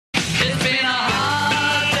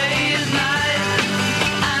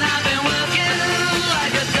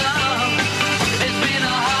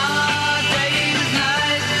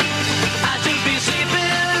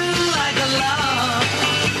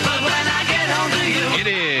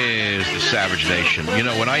Savage Nation. You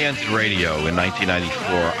know, when I entered radio in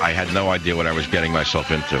 1994, I had no idea what I was getting myself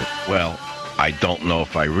into. Well, I don't know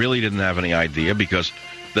if I really didn't have any idea, because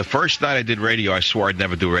the first night I did radio, I swore I'd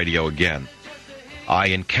never do radio again. I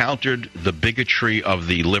encountered the bigotry of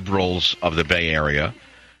the liberals of the Bay Area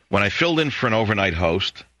when I filled in for an overnight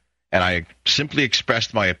host, and I simply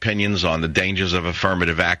expressed my opinions on the dangers of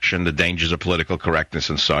affirmative action, the dangers of political correctness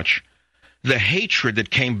and such. The hatred that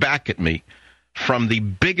came back at me from the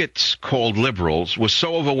bigots called liberals was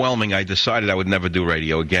so overwhelming, I decided I would never do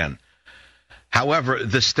radio again. However,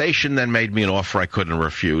 the station then made me an offer I couldn't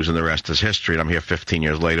refuse, and the rest is history, and I'm here 15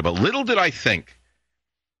 years later. But little did I think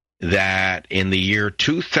that in the year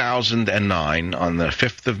 2009, on the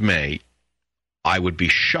 5th of May, I would be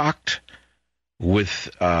shocked with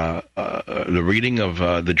the reading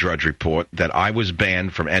of the Drudge Report that I was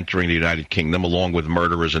banned from entering the United Kingdom along with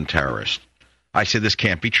murderers and terrorists. I said, this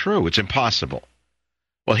can't be true. It's impossible.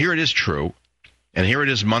 Well, here it is true, and here it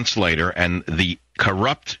is months later, and the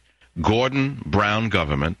corrupt Gordon Brown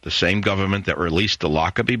government, the same government that released the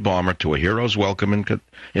Lockerbie bomber to a hero's welcome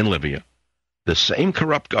in Libya, the same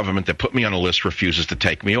corrupt government that put me on a list refuses to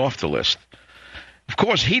take me off the list. Of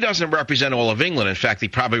course, he doesn't represent all of England. In fact, he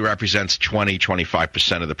probably represents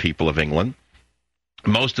 25% of the people of England.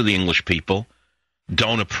 Most of the English people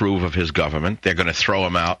don't approve of his government. They're going to throw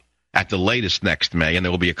him out at the latest next May, and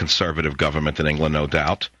there will be a conservative government in England, no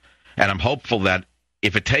doubt. And I'm hopeful that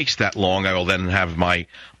if it takes that long, I will then have my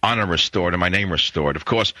honor restored and my name restored. Of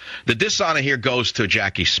course, the dishonor here goes to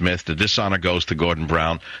Jackie Smith. The dishonor goes to Gordon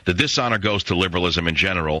Brown. The dishonor goes to liberalism in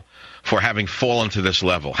general for having fallen to this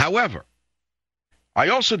level. However, I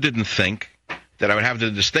also didn't think that I would have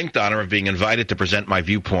the distinct honor of being invited to present my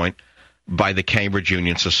viewpoint by the Cambridge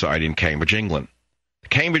Union Society in Cambridge, England. The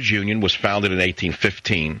Cambridge Union was founded in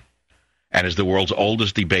 1815 and is the world's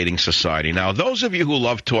oldest debating society. Now, those of you who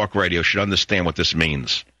love talk radio should understand what this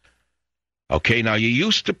means. Okay, now you're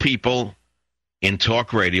used to people in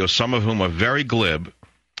talk radio, some of whom are very glib,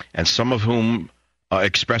 and some of whom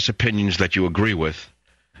express opinions that you agree with,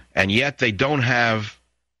 and yet they don't have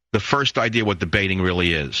the first idea what debating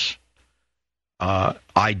really is.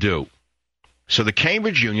 I do. So the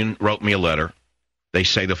Cambridge Union wrote me a letter. They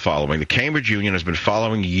say the following: the Cambridge Union has been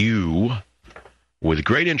following you with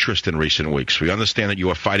great interest in recent weeks. We understand that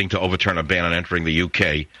you are fighting to overturn a ban on entering the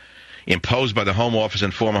UK imposed by the Home Office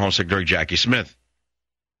and former Home Secretary Jackie Smith.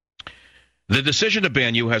 The decision to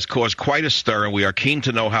ban you has caused quite a stir, and we are keen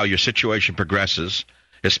to know how your situation progresses,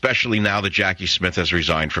 especially now that Jackie Smith has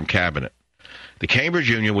resigned from Cabinet. The Cambridge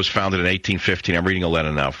Union was founded in 1815. I'm reading a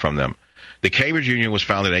letter now from them. The Cambridge Union was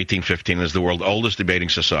founded in 1815 and is the world's oldest debating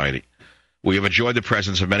society. We have enjoyed the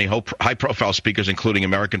presence of many high-profile speakers, including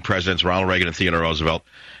American presidents Ronald Reagan and Theodore Roosevelt,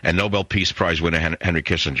 and Nobel Peace Prize winner Henry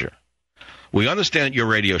Kissinger. We understand that your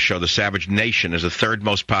radio show, The Savage Nation, is the third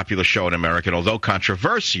most popular show in America, and although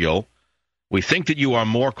controversial, we think that you are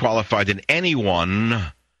more qualified than anyone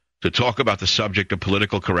to talk about the subject of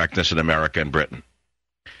political correctness in America and Britain.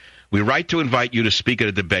 We write to invite you to speak at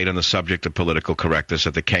a debate on the subject of political correctness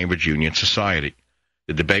at the Cambridge Union Society.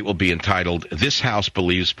 The debate will be entitled, This House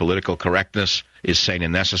Believes Political Correctness is Sane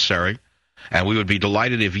and Necessary, and we would be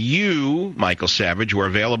delighted if you, Michael Savage, were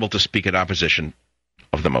available to speak in opposition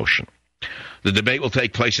of the motion. The debate will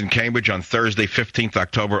take place in Cambridge on Thursday, 15th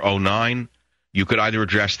October, 2009. You could either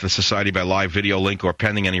address the society by live video link or,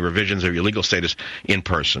 pending any revisions of your legal status, in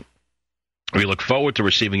person. We look forward to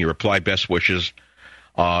receiving your reply. Best wishes,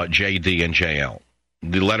 JD and JL.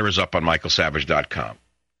 The letter is up on michaelsavage.com.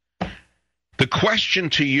 The question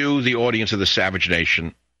to you, the audience of the Savage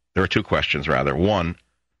Nation, there are two questions, rather. One,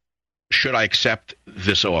 should I accept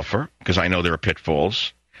this offer? Because I know there are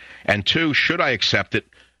pitfalls. And two, should I accept it?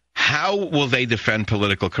 How will they defend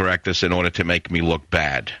political correctness in order to make me look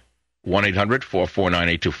bad?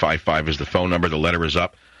 1-800-449-8255 is the phone number. The letter is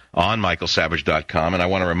up on michaelsavage.com. And I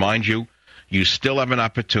want to remind you, you still have an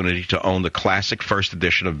opportunity to own the classic first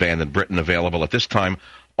edition of Banned in Britain, available at this time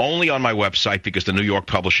only on my website, because the New York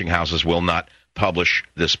publishing houses will not publish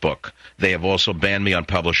this book. They have also banned me on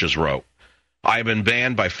Publishers Row. I have been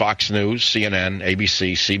banned by Fox News, CNN,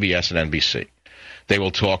 ABC, CBS, and NBC. They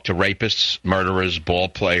will talk to rapists, murderers, ball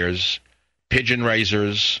players, pigeon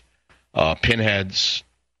raisers, pinheads,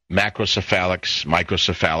 macrocephalics,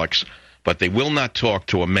 microcephalics, but they will not talk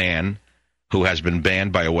to a man who has been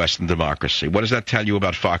banned by a Western democracy. What does that tell you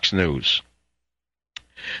about Fox News?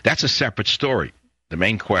 That's a separate story. The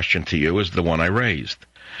main question to you is the one I raised.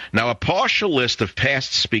 Now, a partial list of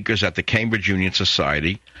past speakers at the Cambridge Union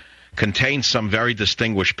Society contains some very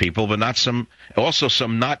distinguished people, but also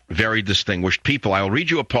some not very distinguished people. I'll read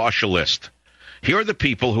you a partial list. Here are the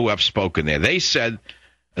people who have spoken there. They said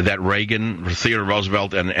that Reagan, Theodore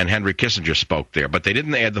Roosevelt, and Henry Kissinger spoke there. But they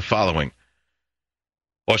didn't add the following.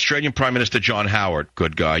 Australian Prime Minister John Howard,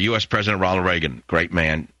 good guy. U.S. President Ronald Reagan, great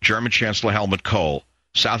man. German Chancellor Helmut Kohl.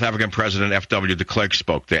 South African President F.W. de Klerk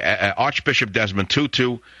spoke there. Archbishop Desmond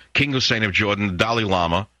Tutu, King Hussein of Jordan, the Dalai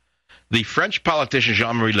Lama. The French politician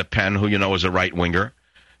Jean-Marie Le Pen, who you know is a right-winger.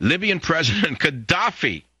 Libyan President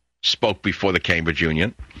Gaddafi spoke before the Cambridge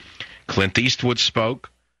Union. Clint Eastwood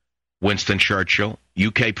spoke. Winston Churchill.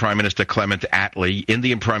 UK Prime Minister Clement Attlee.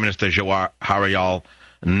 Indian Prime Minister Jawaharlal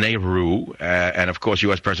Nehru. And, of course,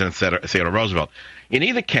 U.S. President Theodore Roosevelt. In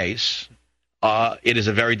either case, it is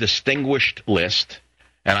a very distinguished list.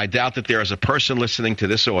 And I doubt that there is a person listening to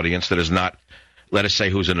this audience that is not, let us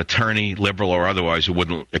say, who's an attorney, liberal or otherwise, who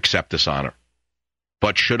wouldn't accept this honor.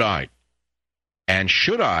 But should I? And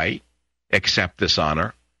should I accept this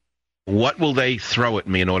honor, what will they throw at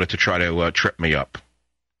me in order to try to trip me up?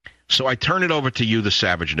 So I turn it over to you, the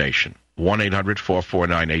Savage Nation.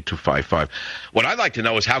 1-800-449-8255. What I'd like to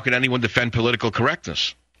know is how can anyone defend political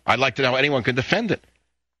correctness? I'd like to know how anyone can defend it.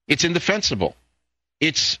 It's indefensible.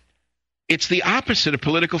 It's the opposite of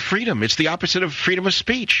political freedom. It's the opposite of freedom of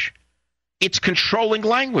speech. It's controlling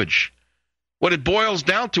language. What it boils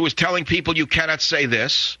down to is telling people you cannot say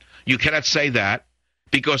this, you cannot say that,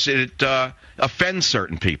 because it offends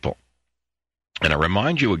certain people. And I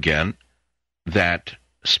remind you again that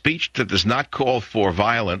speech that does not call for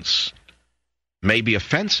violence may be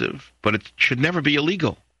offensive, but it should never be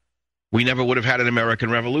illegal. We never would have had an American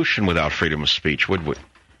Revolution without freedom of speech, would we?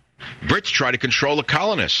 Brits try to control the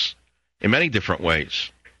colonists in many different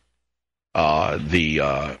ways.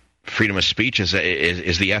 The freedom of speech is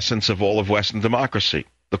the essence of all of Western democracy,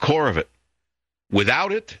 the core of it.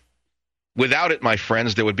 Without it, my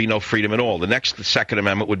friends, there would be no freedom at all. The Second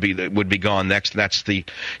Amendment would be gone next. And that's see,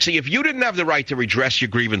 if you didn't have the right to redress your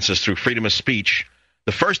grievances through freedom of speech,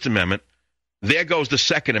 the First Amendment, there goes the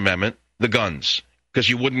Second Amendment, the guns, because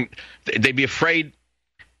you wouldn't. They'd be afraid.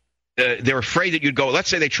 They're afraid that you'd go. Let's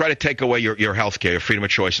say they try to take away your health care, your freedom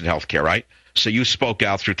of choice in health care, right? So you spoke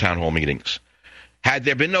out through town hall meetings. Had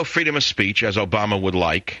there been no freedom of speech, as Obama would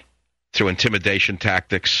like, through intimidation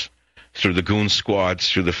tactics, through the goon squads,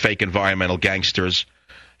 through the fake environmental gangsters,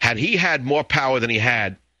 had he had more power than he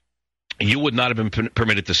had, you would not have been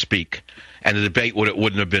permitted to speak. And the debate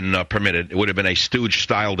wouldn't have been permitted. It would have been a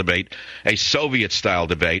stooge-style debate, a Soviet-style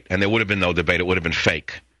debate, and there would have been no debate. It would have been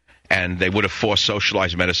fake. And they would have forced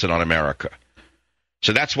socialized medicine on America.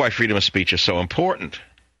 So that's why freedom of speech is so important,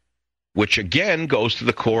 which, again, goes to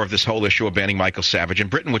the core of this whole issue of banning Michael Savage in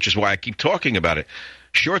Britain, which is why I keep talking about it.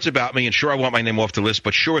 Sure, it's about me, and sure, I want my name off the list,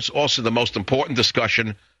 but sure, it's also the most important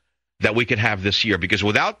discussion that we could have this year, because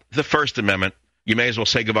without the First Amendment, you may as well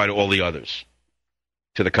say goodbye to all the others,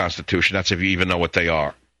 to the Constitution. That's if you even know what they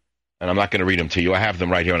are. And I'm not going to read them to you. I have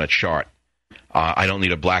them right here on a chart. I don't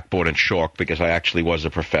need a blackboard and chalk because I actually was a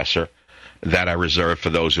professor. That I reserve for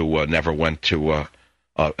those who never went to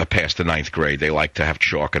past the 9th grade. They like to have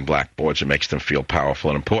chalk and blackboards. It makes them feel powerful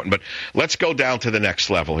and important. But let's go down to the next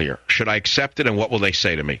level here. Should I accept it, and what will they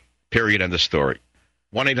say to me? Period. End of story.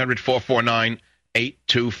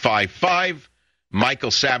 1-800-449-8255.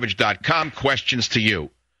 MichaelSavage.com. Questions to you.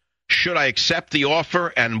 Should I accept the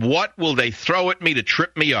offer, and what will they throw at me to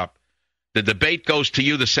trip me up? The debate goes to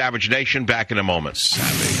you, the Savage Nation. Back in a moment.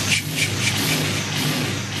 Savage.